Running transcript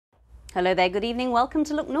Hello there, good evening. Welcome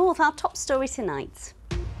to Look North. Our top story tonight.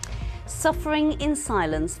 Suffering in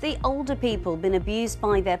silence, the older people been abused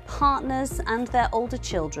by their partners and their older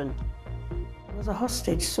children. I was a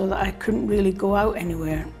hostage so that I couldn't really go out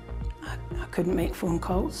anywhere. I couldn't make phone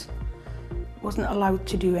calls. Wasn't allowed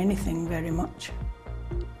to do anything very much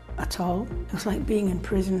at all. It was like being in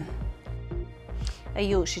prison. A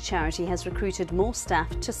Yorkshire charity has recruited more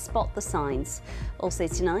staff to spot the signs. Also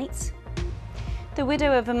tonight, the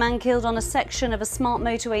widow of a man killed on a section of a smart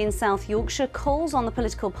motorway in South Yorkshire calls on the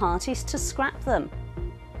political parties to scrap them.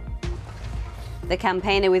 The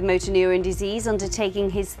campaigner with motor neurone disease undertaking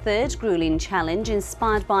his third gruelling challenge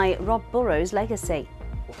inspired by Rob Burrows' legacy.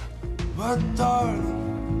 But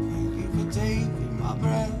darling, thank you for taking my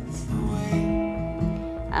breath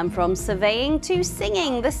away. And from surveying to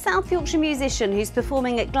singing, the South Yorkshire musician who's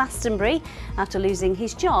performing at Glastonbury after losing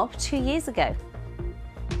his job 2 years ago.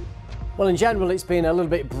 Well, in general, it's been a little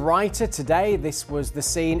bit brighter today. This was the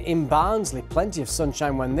scene in Barnsley. Plenty of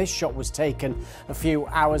sunshine when this shot was taken a few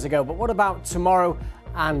hours ago. But what about tomorrow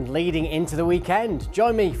and leading into the weekend?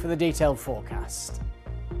 Join me for the detailed forecast.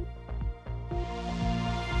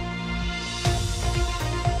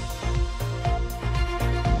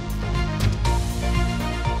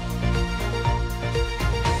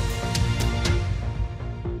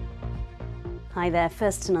 Hi there,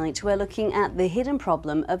 first tonight we're looking at the hidden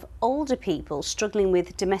problem of older people struggling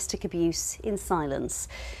with domestic abuse in silence.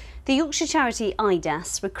 The Yorkshire charity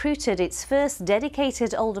IDAS recruited its first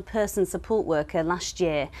dedicated older person support worker last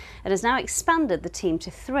year and has now expanded the team to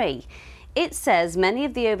 3. It says many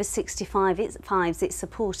of the over 65s it's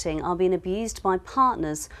supporting are being abused by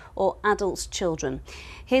partners or adults' children.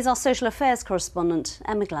 Here's our social affairs correspondent,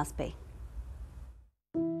 Emma Glasby.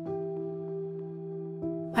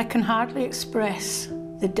 I can hardly express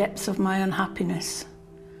the depths of my unhappiness.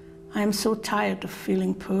 I am so tired of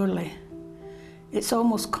feeling poorly. It's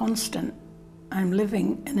almost constant. I'm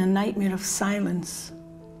living in a nightmare of silence,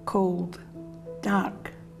 cold,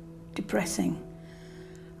 dark, depressing.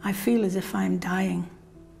 I feel as if I'm dying,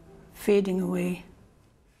 fading away.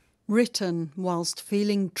 Written whilst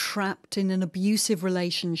feeling trapped in an abusive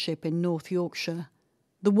relationship in North Yorkshire.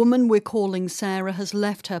 The woman we're calling Sarah has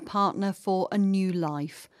left her partner for a new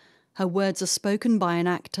life. Her words are spoken by an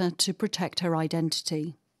actor to protect her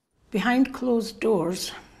identity. Behind closed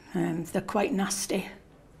doors, they're quite nasty,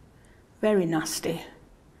 very nasty.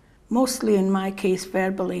 Mostly in my case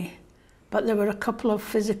verbally, but there were a couple of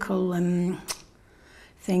physical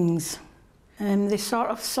things. They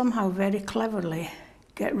sort of somehow very cleverly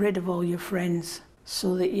get rid of all your friends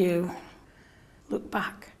so that you look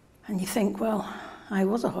back and you think, well, I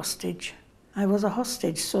was a hostage. I was a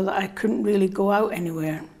hostage so that I couldn't really go out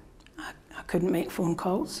anywhere. I couldn't make phone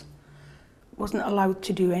calls. Wasn't allowed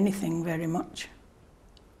to do anything very much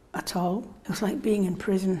at all. It was like being in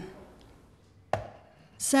prison.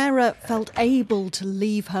 Sarah felt able to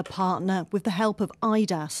leave her partner with the help of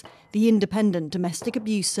IDAS, the independent domestic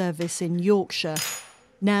abuse service in Yorkshire.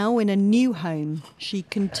 Now in a new home, she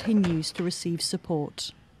continues to receive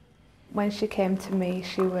support. When she came to me,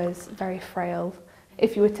 she was very frail.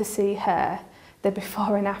 If you were to see her, the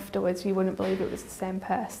before and afterwards, you wouldn't believe it was the same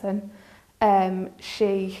person.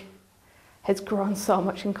 She has grown so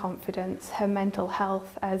much in confidence. Her mental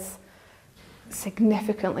health has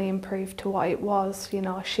significantly improved to what it was. You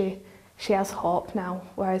know, she has hope now,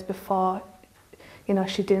 whereas before, you know,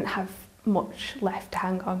 she didn't have much left to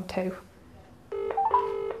hang on to.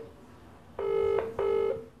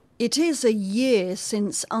 It is a year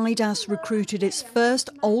since IDAS recruited its first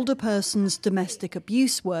older person's domestic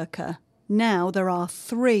abuse worker. Now there are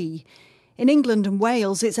 3. In England and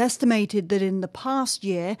Wales, it's estimated that in the past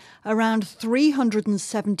year, around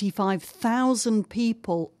 375,000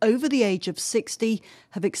 people over the age of 60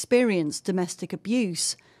 have experienced domestic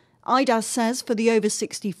abuse. IDAS says for the over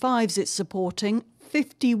 65s it's supporting,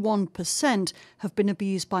 51% have been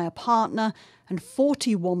abused by a partner and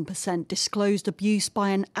 41% disclosed abuse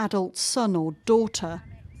by an adult son or daughter.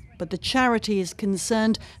 But the charity is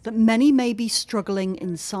concerned that many may be struggling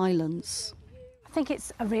in silence. I think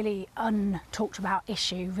it's a really untalked about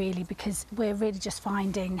issue, really, because we're really just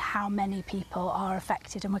finding how many people are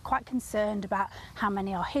affected, and we're quite concerned about how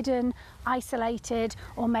many are hidden, isolated,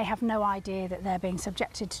 or may have no idea that they're being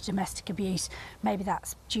subjected to domestic abuse. Maybe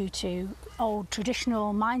that's due to old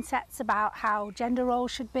traditional mindsets about how gender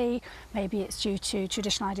roles should be. Maybe it's due to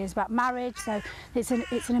traditional ideas about marriage. So it's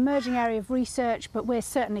an emerging area of research, but we're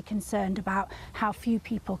certainly concerned about how few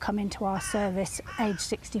people come into our service aged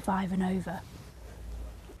 65 and over.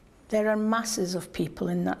 There are masses of people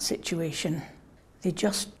in that situation. They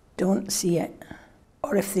just don't see it.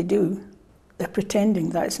 Or if they do, they're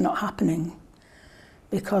pretending that it's not happening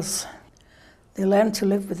because they learn to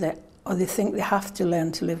live with it, or they think they have to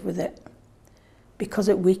learn to live with it because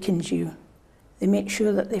it weakens you. They make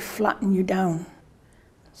sure that they flatten you down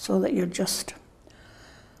so that you're just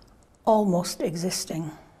almost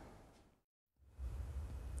existing.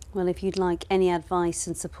 Well, if you'd like any advice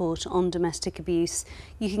and support on domestic abuse,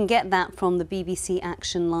 you can get that from the BBC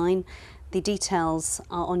Action Line. The details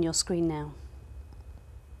are on your screen now.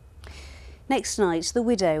 Next night, the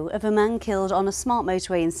widow of a man killed on a smart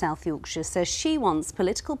motorway in South Yorkshire says she wants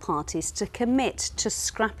political parties to commit to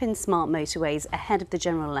scrapping smart motorways ahead of the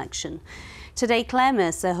general election. Today, Claire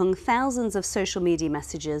Mercer hung thousands of social media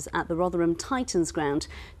messages at the Rotherham Titans ground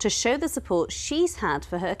to show the support she's had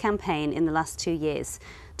for her campaign in the last 2 years.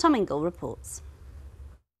 Tom Ingle reports.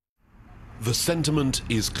 The sentiment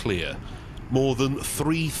is clear. More than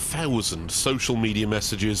 3,000 social media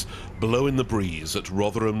messages blow in the breeze at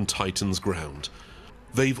Rotherham Titans ground.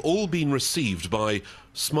 They've all been received by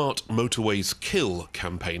Smart Motorways Kill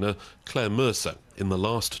campaigner Claire Mercer in the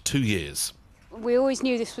last 2 years. We always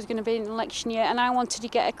knew this was going to be an election year, and I wanted to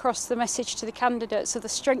get across the message to the candidates of the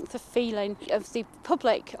strength of feeling of the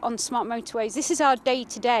public on smart motorways. This is our day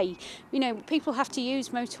to day. You know, people have to use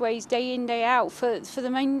motorways day in, day out for the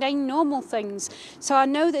mundane, normal things. So I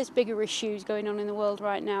know there's bigger issues going on in the world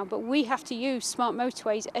right now, but we have to use smart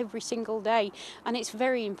motorways every single day, and it's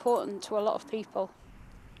very important to a lot of people.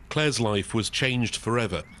 Claire's life was changed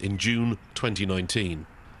forever in June 2019.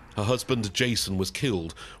 Her husband Jason was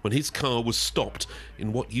killed when his car was stopped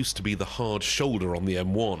in what used to be the hard shoulder on the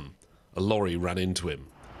M1. A lorry ran into him.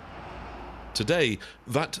 Today,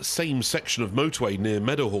 that same section of motorway near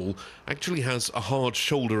Meadowhall actually has a hard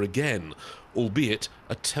shoulder again, albeit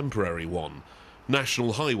a temporary one.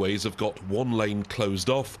 National highways have got one lane closed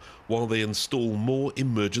off while they install more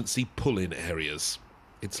emergency pull-in areas.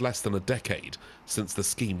 It's less than a decade since the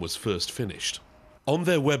scheme was first finished. On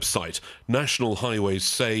their website, National Highways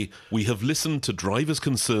say, "We have listened to drivers'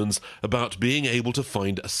 concerns about being able to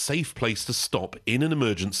find a safe place to stop in an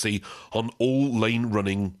emergency on all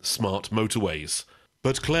lane-running smart motorways."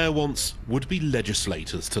 But Claire wants would-be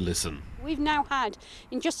legislators to listen. We've now had,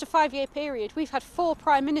 in just a 5-year period, we've had 4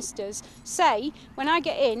 Prime Ministers say, when I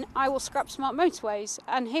get in, I will scrap smart motorways.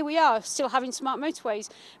 And here we are, still having smart motorways.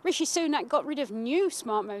 Rishi Sunak got rid of new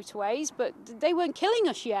smart motorways, but they weren't killing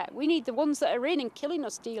us yet. We need the ones that are in and killing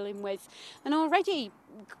us dealing with. And already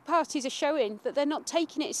parties are showing that they're not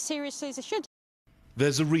taking it as seriously as they should.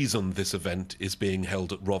 There's a reason this event is being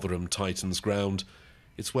held at Rotherham Titans ground.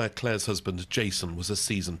 It's where Claire's husband Jason was a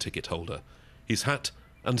season ticket holder. His hat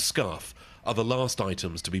and scarf are the last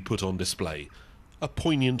items to be put on display, a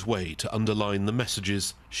poignant way to underline the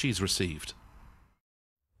messages she's received.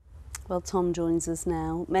 Well, Tom joins us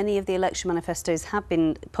now. Many of the election manifestos have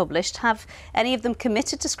been published. Have any of them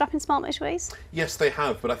committed to scrapping smart motorways? Yes, they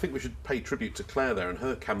have, but I think we should pay tribute to Claire there and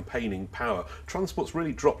her campaigning power. Transport's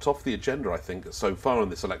really dropped off the agenda, I think, so far in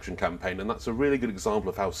this election campaign, and that's a really good example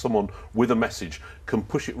of how someone with a message can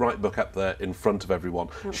push it right back up there in front of everyone.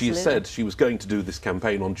 Absolutely. She said she was going to do this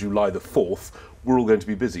campaign on July the 4th. We're all going to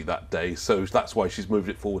be busy that day, so that's why she's moved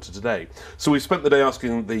it forward to today. So we spent the day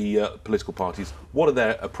asking the political parties what are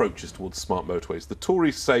their approaches towards smart motorways. The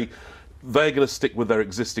Tories say they're going to stick with their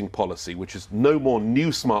existing policy, which is no more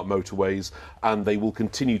new smart motorways, and they will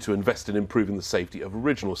continue to invest in improving the safety of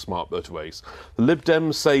original smart motorways. The Lib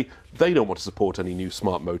Dems say they don't want to support any new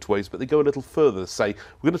smart motorways, but they go a little further. They say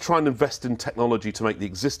we're going to try and invest in technology to make the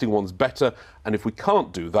existing ones better, and if we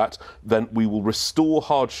can't do that, then we will restore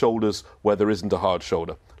hard shoulders where there isn't a hard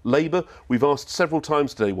shoulder. Labour, we've asked several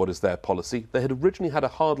times today what is their policy. They had originally had a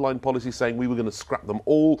hardline policy saying we were going to scrap them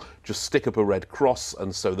all, just stick up a red cross,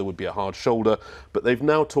 and so there would be a hard shoulder. But they've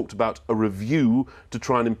now talked about a review to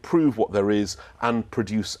try and improve what there is and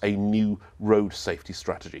produce a new road safety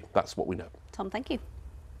strategy. That's what we know. Tom, thank you.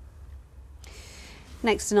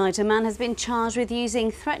 Next tonight, a man has been charged with using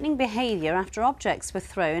threatening behaviour after objects were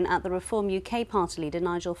thrown at the Reform UK party leader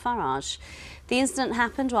Nigel Farage. The incident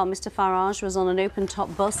happened while Mr Farage was on an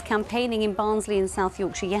open-top bus campaigning in Barnsley in South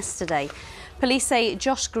Yorkshire yesterday. Police say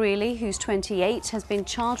Josh Greeley, who's 28, has been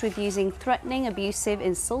charged with using threatening, abusive,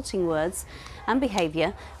 insulting words and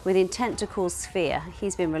behaviour with intent to cause fear.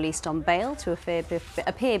 He's been released on bail to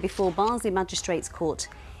appear before Barnsley Magistrates Court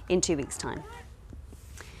in 2 weeks' time.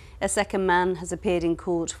 A second man has appeared in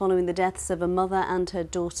court following the deaths of a mother and her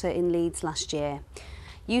daughter in Leeds last year.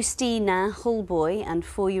 Justina Hullboy and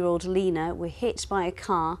 4-year-old Lena were hit by a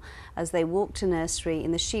car as they walked to nursery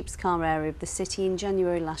in the Sheepscar area of the city in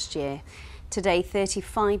January last year. Today,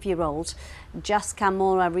 35-year-old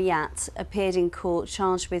Jaskamora Riat appeared in court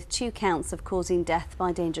charged with 2 counts of causing death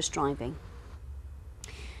by dangerous driving.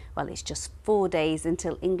 Well, it's just 4 days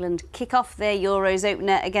until England kick off their Euros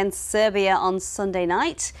opener against Serbia on Sunday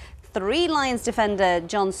night. Three Lions defender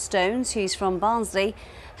John Stones, who's from Barnsley,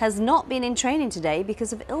 has not been in training today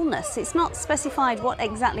because of illness. It's not specified what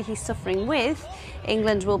exactly he's suffering with.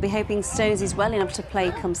 England will be hoping Stones is well enough to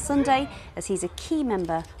play come Sunday, as he's a key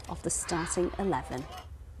member of the starting 11.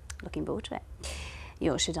 Looking forward to it.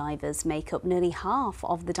 Yorkshire divers make up nearly half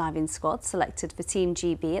of the diving squad selected for Team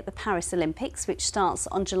GB at the Paris Olympics, which starts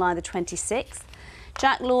on July the 26th.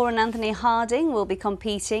 Jack Law and Anthony Harding will be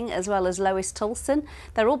competing, as well as Lois Tolson.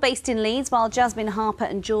 They're all based in Leeds, while Jasmine Harper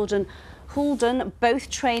and Jordan Houlden both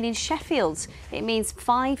train in Sheffield. It means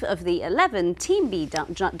 5 of the 11 Team B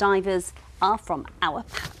divers are from our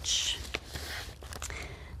patch.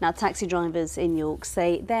 Now, taxi drivers in York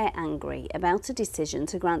say they're angry about a decision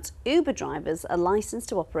to grant Uber drivers a licence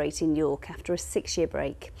to operate in York after a 6-year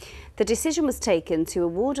break. The decision was taken to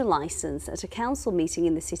award a licence at a council meeting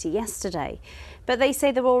in the city yesterday. But they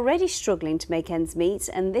say they're already struggling to make ends meet,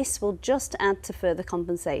 and this will just add to further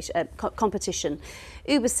competition.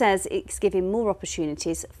 Uber says it's giving more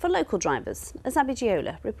opportunities for local drivers, as Abby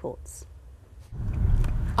Giola reports.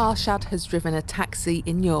 Arshad has driven a taxi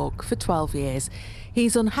in York for 12 years.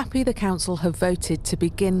 He's unhappy the council have voted to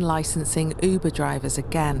begin licensing Uber drivers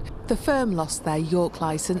again. The firm lost their York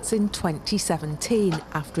licence in 2017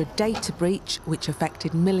 after a data breach which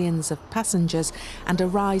affected millions of passengers and a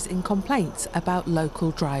rise in complaints about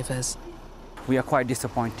local drivers. We are quite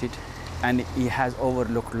disappointed, and he has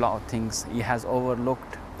overlooked a lot of things. He has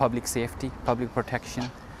overlooked public safety, public protection.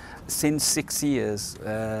 Since 6 years,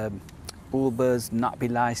 Uber's not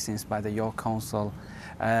been licensed by the York Council.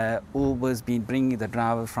 Uber's been bringing the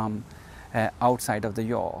driver from outside of the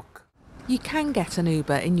York. You can get an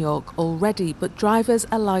Uber in York already, but drivers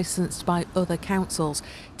are licensed by other councils.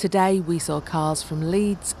 Today we saw cars from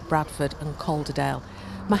Leeds, Bradford and Calderdale.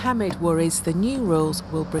 Mohammed worries the new rules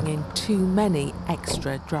will bring in too many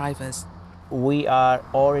extra drivers. We are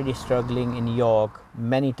already struggling in York.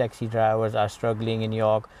 Many taxi drivers are struggling in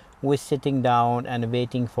York. We're sitting down and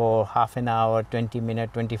waiting for half an hour, 20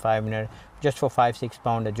 minutes, 25 minutes, just for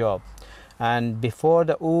 £5–6 a job. And before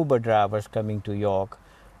the Uber drivers coming to York,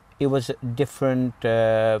 it was a different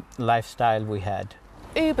lifestyle we had.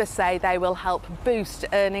 Uber say they will help boost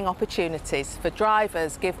earning opportunities for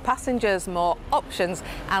drivers, give passengers more options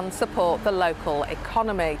and support the local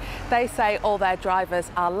economy. They say all their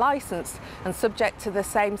drivers are licensed and subject to the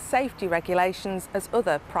same safety regulations as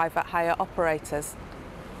other private hire operators.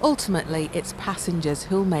 Ultimately, it's passengers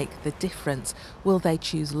who'll make the difference. Will they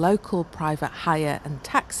choose local private hire and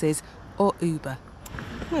taxis or Uber?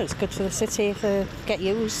 Well, it's good for the city if they get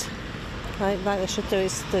used, like they should do.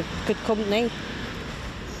 It's the good company,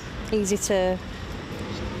 easy to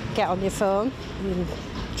get on your phone, and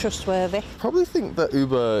trustworthy. Probably think that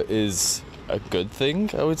Uber is a good thing,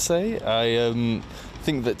 I would say. I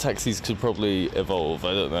think that taxis could probably evolve,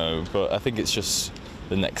 I don't know, but I think it's just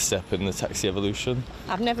the next step in the taxi evolution.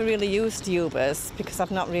 I've never really used Ubers because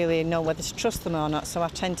I've not really know whether to trust them or not, so I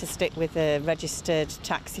tend to stick with a registered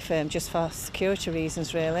taxi firm just for security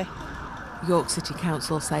reasons, really. York City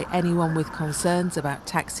Council say anyone with concerns about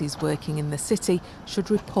taxis working in the city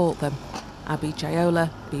should report them. Abby Giola,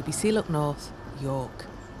 BBC Look North, York.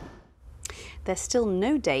 There's still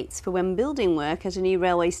no dates for when building work at a new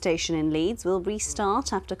railway station in Leeds will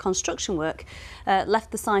restart after construction work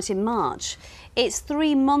left the site in March. It's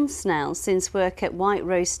 3 months now since work at White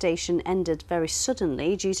Rose Station ended very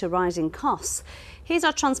suddenly due to rising costs. Here's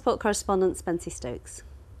our transport correspondent Spencer Stokes.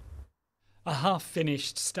 A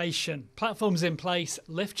half-finished station, platforms in place,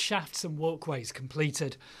 lift shafts and walkways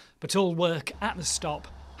completed, but all work at the stop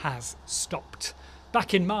has stopped.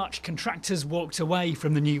 Back in March, contractors walked away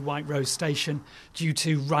from the new White Rose station due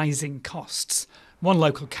to rising costs. One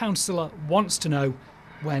local councillor wants to know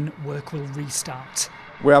when work will restart.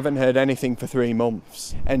 We haven't heard anything for 3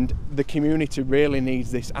 months, and the community really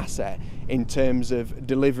needs this asset in terms of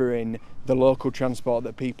delivering the local transport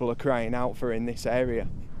that people are crying out for in this area.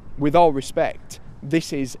 With all respect,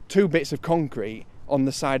 this is 2 bits of concrete on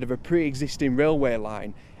the side of a pre-existing railway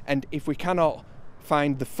line, and if we cannot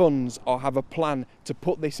find the funds or have a plan to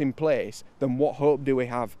put this in place, then what hope do we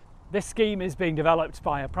have? This scheme is being developed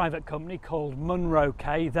by a private company called Munro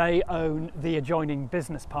K. They own the adjoining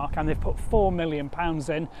business park and they've put £4 million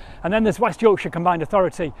in. And then there's West Yorkshire Combined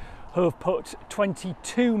Authority who have put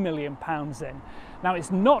 £22 million in. Now,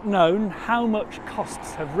 it's not known how much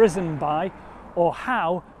costs have risen by or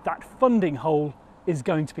how that funding hole is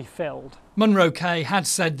going to be filled. Munro K had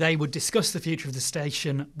said they would discuss the future of the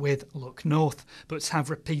station with Look North, but have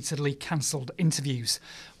repeatedly cancelled interviews.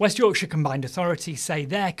 West Yorkshire Combined Authority say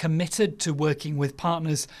they're committed to working with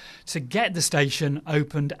partners to get the station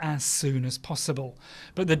opened as soon as possible.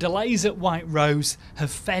 But the delays at White Rose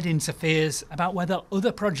have fed into fears about whether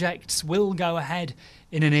other projects will go ahead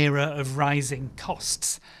in an era of rising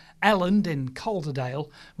costs. Elland in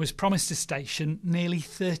Calderdale was promised a station nearly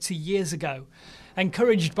 30 years ago.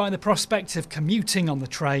 Encouraged by the prospect of commuting on the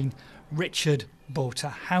train, Richard bought a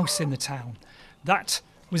house in the town. That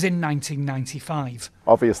was in 1995.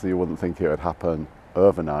 Obviously you wouldn't think it would happen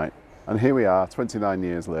overnight. And here we are, 29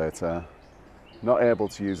 years later, not able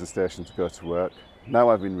to use the station to go to work. Now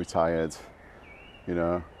I've been retired, you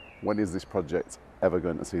know, when is this project ever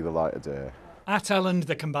going to see the light of day? At Elland,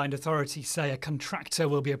 the Combined Authority say a contractor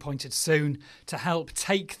will be appointed soon to help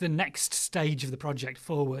take the next stage of the project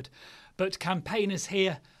forward. But campaigners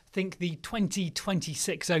here think the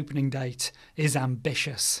 2026 opening date is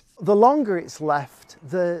ambitious. The longer it's left,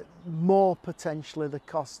 the more potentially the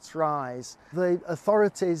costs rise. The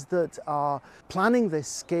authorities that are planning this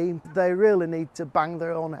scheme, they really need to bang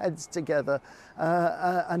their own heads together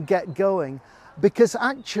and get going, because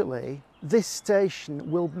actually this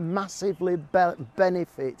station will massively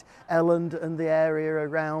benefit Elland and the area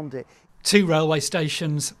around it. 2 railway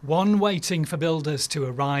stations, one waiting for builders to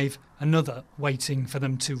arrive, another waiting for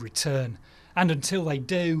them to return. And until they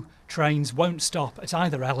do, trains won't stop at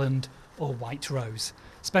either Elland or White Rose.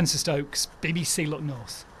 Spencer Stokes, BBC Look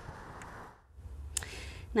North.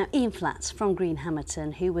 Now, Ian Flatt from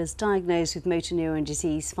Greenhammerton, who was diagnosed with motor neuron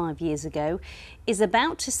disease 5 years ago, is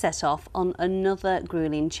about to set off on another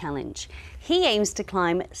gruelling challenge. He aims to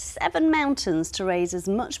climb 7 mountains to raise as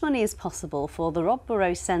much money as possible for the Rob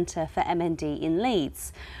Burrows Centre for MND in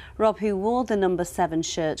Leeds. Rob, who wore the number 7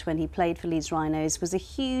 shirt when he played for Leeds Rhinos, was a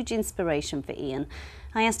huge inspiration for Ian.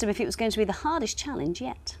 I asked him if it was going to be the hardest challenge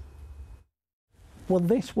yet. Well,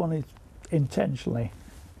 this one is intentionally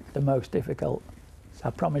the most difficult. I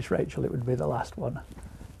promised Rachel it would be the last one.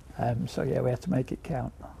 So yeah, we had to make it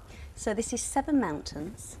count. So this is 7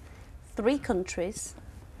 mountains, 3 countries,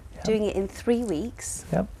 doing it in 3 weeks.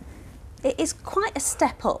 Yep. It is quite a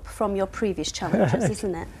step up from your previous challenges,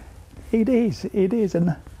 isn't it? It is. And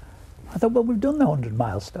I thought, well, we've done the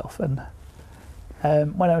 100-mile stuff. And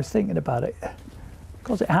when I was thinking about it,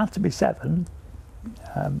 because it had to be 7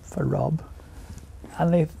 for Rob,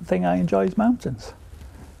 and the thing I enjoy is mountains.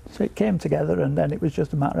 So it came together, and then it was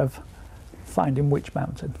just a matter of finding which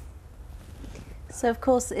mountain. So, of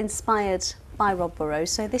course, inspired by Rob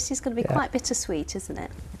Burrows, so this is going to be quite bittersweet, isn't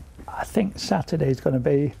it? I think Saturday is going to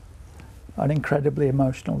be an incredibly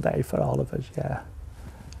emotional day for all of us, yeah.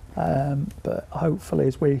 But hopefully,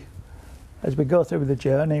 as we go through the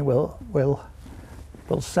journey, we'll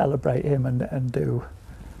celebrate him and do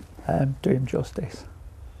him justice.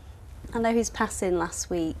 I know his passing last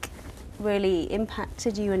week really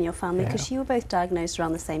impacted you and your family, because you were both diagnosed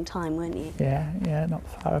around the same time, weren't you? Yeah, not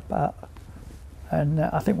far apart. And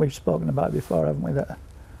I think we've spoken about it before, haven't we, that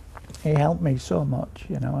he helped me so much,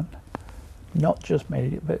 you know, and not just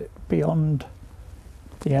me, but beyond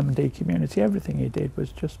the M&D community, everything he did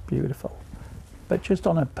was just beautiful. But just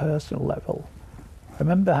on a personal level, I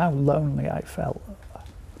remember how lonely I felt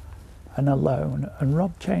and alone, and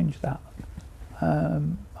Rob changed that.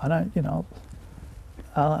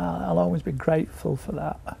 I'll always be grateful for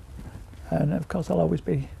that, and of course I'll always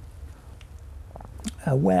be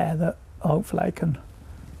aware that hopefully I can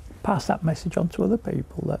pass that message on to other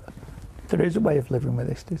people, that there is a way of living with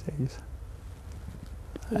this disease.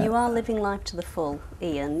 You are living life to the full,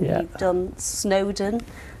 Ian. Yeah. You've done Snowdon,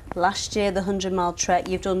 last year the 100-mile trek,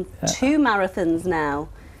 you've done 2 marathons now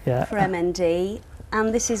for MND,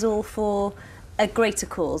 and this is all for a greater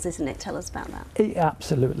cause, isn't it? Tell us about that. It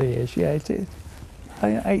absolutely is, yeah. It's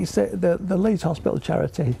the Leeds Hospital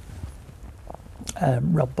charity,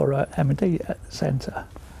 Rob Burrows M&D Centre.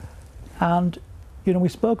 And, you know, we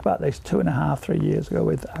spoke about this 2.5–3 years ago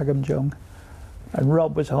with Agam Jung, and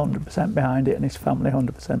Rob was 100% behind it and his family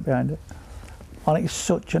 100% behind it. And it's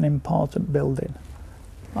such an important building.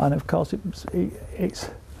 And of course it's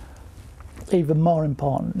even more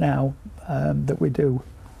important now that we do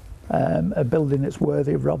a building that's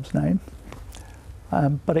worthy of Rob's name.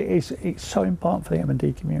 But it's so important for the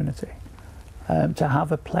M&D community to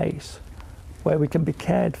have a place where we can be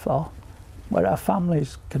cared for, where our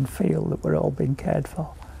families can feel that we're all being cared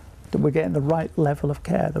for, that we're getting the right level of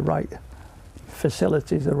care, the right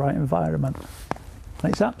facilities, the right environment.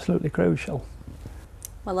 And it's absolutely crucial.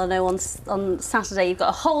 Well, I know on Saturday you've got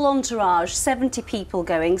a whole entourage, 70 people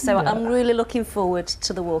going, so Yeah. I'm really looking forward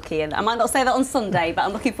to the walk, Ian. I might not say that on Sunday, but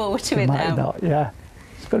I'm looking forward to it Might now. not, yeah.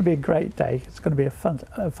 It's going to be a great day. It's going to be a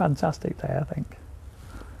fantastic day, I think.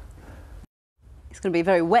 It's going to be a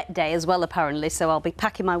very wet day as well, apparently, so I'll be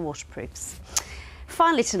packing my waterproofs.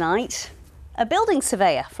 Finally tonight, a building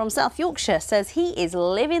surveyor from South Yorkshire says he is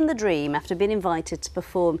living the dream after being invited to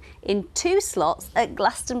perform in 2 slots at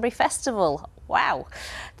Glastonbury Festival. Wow.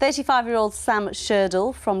 35-year-old Sam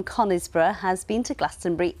Sherdle from Conisborough has been to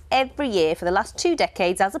Glastonbury every year for the last 2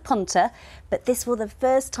 decades as a punter, but this will be the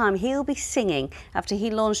first time he'll be singing after he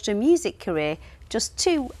launched a music career just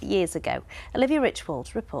 2 years ago. Olivia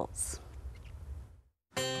Richwald reports.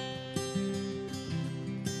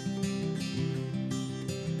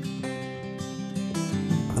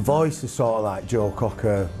 The voice is sort of like Joe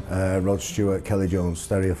Cocker, Rod Stewart, Kelly Jones,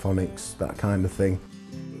 Stereophonics, that kind of thing.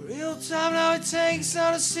 Real time now it takes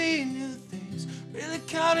on to see new things. Really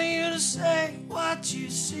counting you to say what you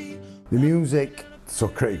see. The music, so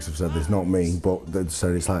critics have said this, not me, but they've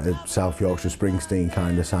said it's like a South Yorkshire Springsteen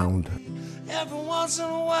kind of sound. Every once in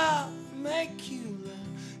a while, make you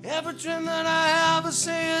laugh. Every dream that I have, I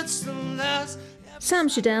say it's the last. Sam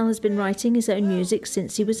Sherdle has been writing his own music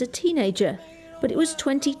since he was a teenager, but it was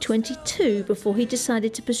 2022 before he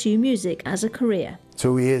decided to pursue music as a career.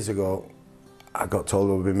 2 years ago, I got told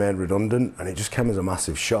I would be made redundant, and it just came as a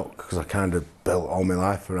massive shock because I kind of built all my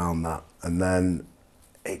life around that. And then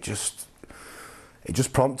it just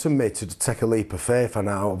prompted me to take a leap of faith, and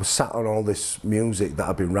I was sat on all this music that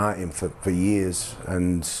I've been writing for years,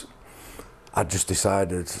 and I just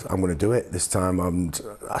decided I'm going to do it this time.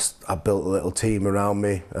 I built a little team around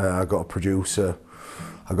me, I got a producer,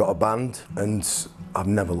 I got a band, and I've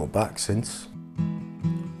never looked back since.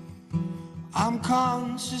 I'm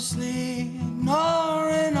consciously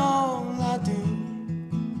ignoring all I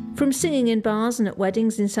do. From singing in bars and at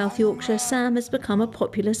weddings in South Yorkshire, Sam has become a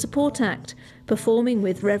popular support act, performing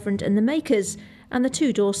with Reverend and the Makers and the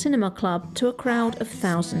Two Door Cinema Club to a crowd of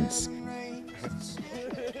thousands.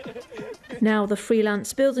 Now the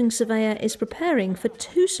freelance building surveyor is preparing for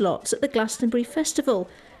 2 slots at the Glastonbury Festival,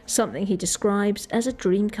 something he describes as a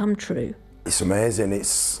dream come true. It's amazing.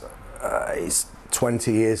 It's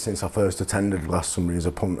 20 years since I first attended Glastonbury as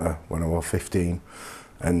a punter when I was 15,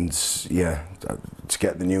 and yeah, to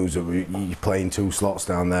get the news that you're playing 2 slots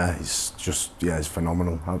down there, it's just, yeah, it's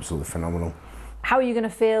phenomenal, absolutely phenomenal. How are you going to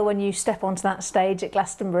feel when you step onto that stage at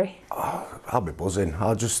Glastonbury? I'll be buzzing.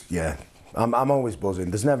 I'm always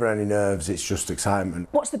buzzing. There's never any nerves, it's just excitement.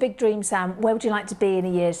 What's the big dream, Sam? Where would you like to be in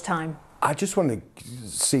a year's time? I just want to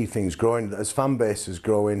see things growing. As fan base is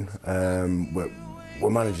growing, we're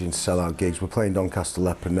managing to sell out gigs. We're playing Doncaster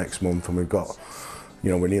Leopard next month, and we've got, we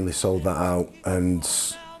nearly sold that out. And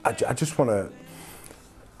I just want to,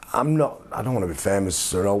 I don't want to be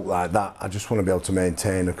famous or out like that. I just want to be able to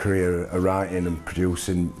maintain a career of writing and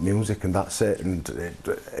producing music, and that's it. And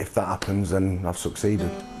if that happens, then I've succeeded.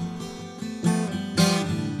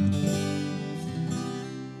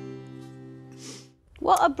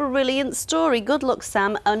 What a brilliant story. Good luck,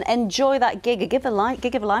 Sam, and enjoy that gig. A gig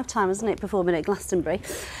of a lifetime, isn't it, performing at Glastonbury?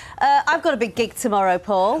 I've got a big gig tomorrow,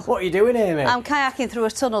 Paul. What are you doing, Amy? I'm kayaking through a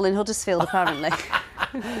tunnel in Huddersfield, apparently.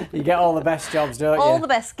 You get all the best jobs, don't you? All the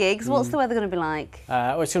best gigs. What's the weather going to be like?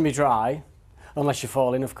 Well, it's going to be dry, unless you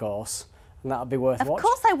fall in, of course. And that'll be worth watching. Of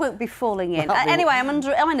course I won't be falling in. Anyway, I'm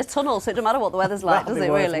in a tunnel, so it doesn't matter what the weather's like, does it, really?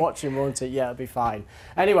 That'll be worth watching, won't it? Yeah, it'll be fine.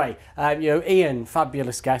 Anyway, Ian,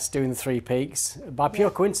 fabulous guest, doing the 3 Peaks. By pure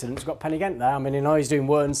coincidence, got Penny Gent there. I mean, I know he's doing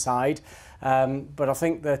Whernside, but I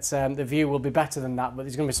think that the view will be better than that. But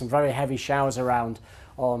there's going to be some very heavy showers around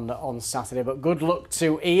on Saturday. But good luck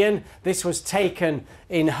to Ian. This was taken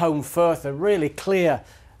in Home Firth, a really clear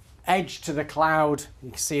edge to the cloud. You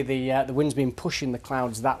can see the wind's been pushing the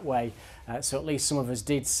clouds that way. So at least some of us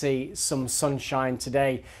did see some sunshine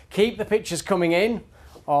today. Keep the pictures coming in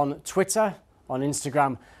on Twitter, on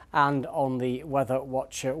Instagram and on the Weather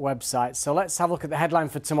Watcher website. So let's have a look at the headline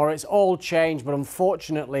for tomorrow. It's all changed, but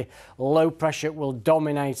unfortunately low pressure will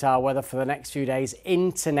dominate our weather for the next few days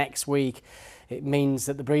into next week. It means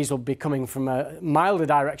that the breeze will be coming from a milder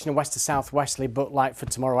direction of west to southwesterly, but like for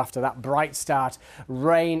tomorrow after that bright start,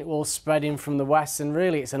 rain will spread in from the west, and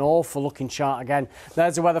really it's an awful looking chart again.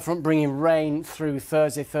 There's a weather front bringing rain through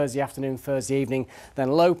Thursday afternoon, Thursday evening.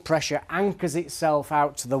 Then low pressure anchors itself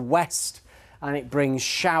out to the west and it brings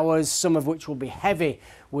showers, some of which will be heavy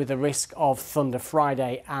with a risk of thunder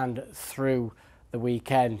Friday and through the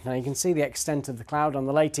weekend. Now you can see the extent of the cloud on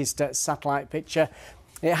the latest satellite picture.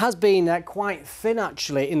 It has been quite thin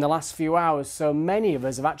actually in the last few hours, so many of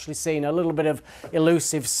us have actually seen a little bit of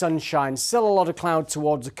elusive sunshine. Still a lot of cloud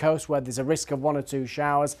towards the coast where there's a risk of 1 or 2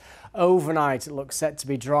 showers. Overnight it looks set to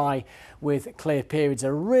be dry with clear periods.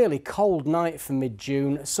 A really cold night for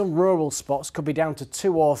mid-June. Some rural spots could be down to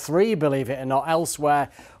 2 or 3, believe it or not.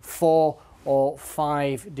 Elsewhere 4 or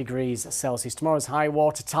 5 degrees Celsius. Tomorrow's high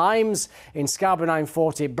water times in Scarborough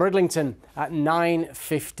 9:40, Bridlington at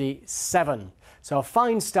 9:57. So a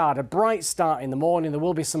fine start, a bright start in the morning. There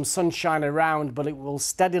will be some sunshine around, but it will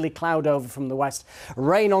steadily cloud over from the west.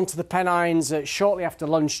 Rain onto the Pennines shortly after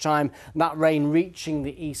lunchtime. That rain reaching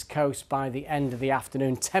the east coast by the end of the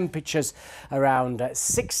afternoon. Temperatures around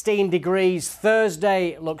 16 degrees.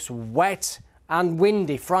 Thursday looks wet and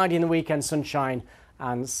windy. Friday and the weekend sunshine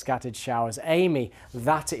and scattered showers. Amy,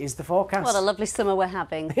 that is the forecast. What a lovely summer we're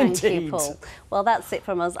having. Thank you, Paul. Well, that's it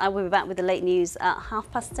from us. I will be back with the late news at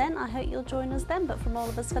 10:30. I hope you'll join us then. But from all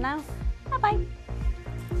of us for now, bye-bye.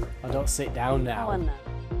 I don't sit down now. Oh, I know.